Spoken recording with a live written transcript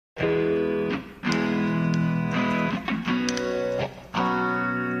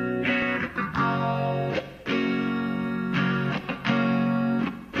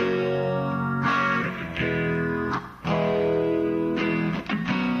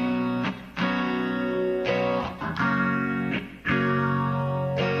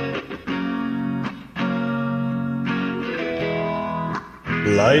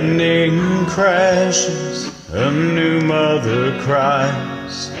Lightning crashes, a new mother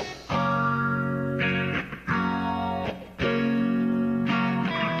cries.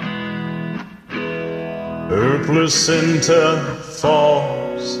 Her placenta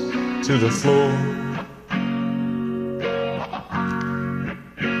falls to the floor.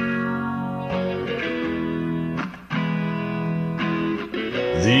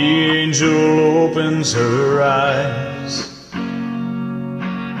 The angel opens her eyes.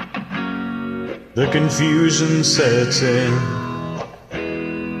 The confusion sets in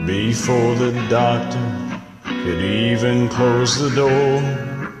before the doctor could even close the door.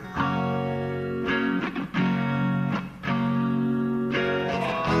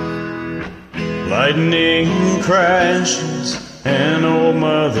 Lightning crashes, an old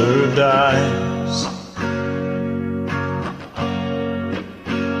mother dies.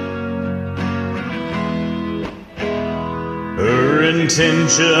 Her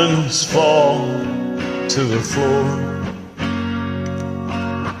intentions fall to the floor.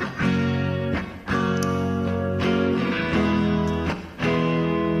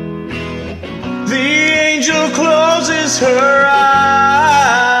 The angel closes her eyes.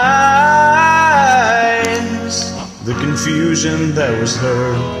 The confusion that was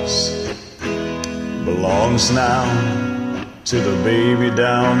hers belongs now to the baby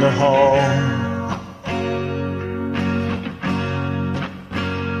down the hall.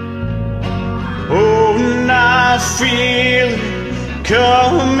 Oh, and I feel it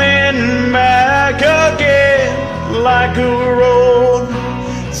coming back again, like a rolling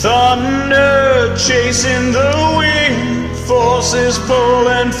thunder chasing the wind, forces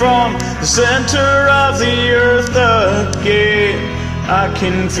pulling from the center of the earth again. I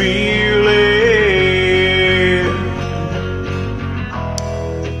can feel it.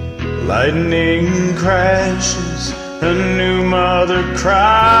 Lightning crashes, a new mother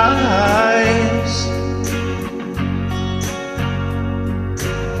cries.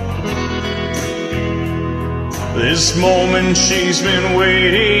 This moment she's been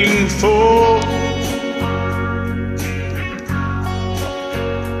waiting for.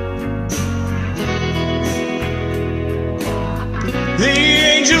 The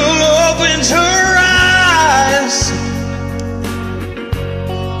angel opens her eyes,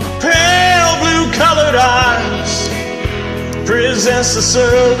 pale blue-colored eyes, presents the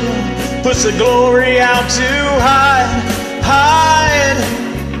circle, puts the glory out to hide.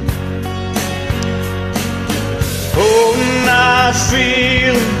 Oh, and I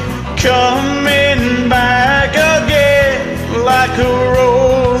feel it coming back again, like a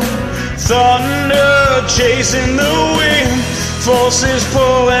rolling thunder chasing the wind, forces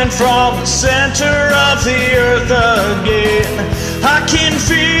pulling from the center of the earth again. I can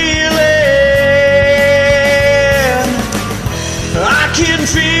feel it. I can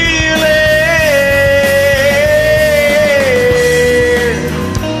feel it.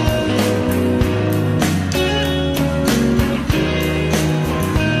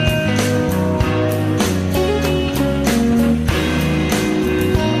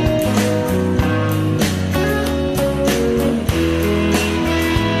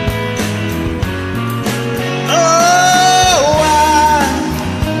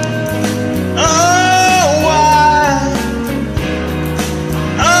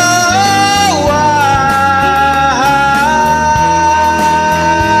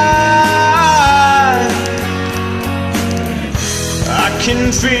 I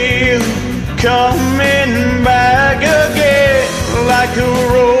can feel it coming back again, like a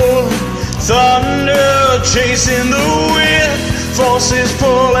rolling thunder chasing the wind, forces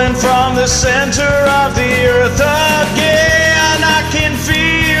pulling from the center of the earth again. I can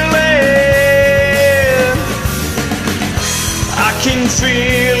feel it. I can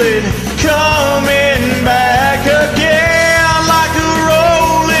feel it coming back again, like a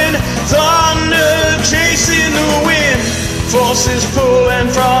rolling thunder chasing the wind, forces pulling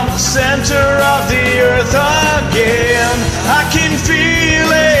from the center of the earth again. I can feel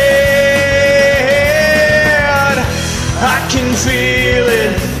it. I can feel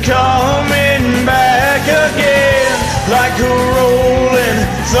it coming back again, like a rolling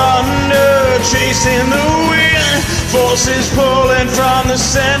thunder chasing the wind, forces pulling from the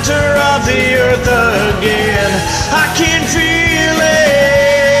center of the earth again. I can feel it.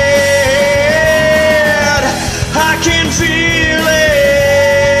 I can feel it.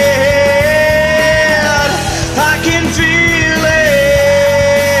 I can feel it.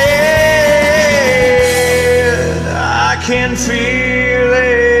 I can feel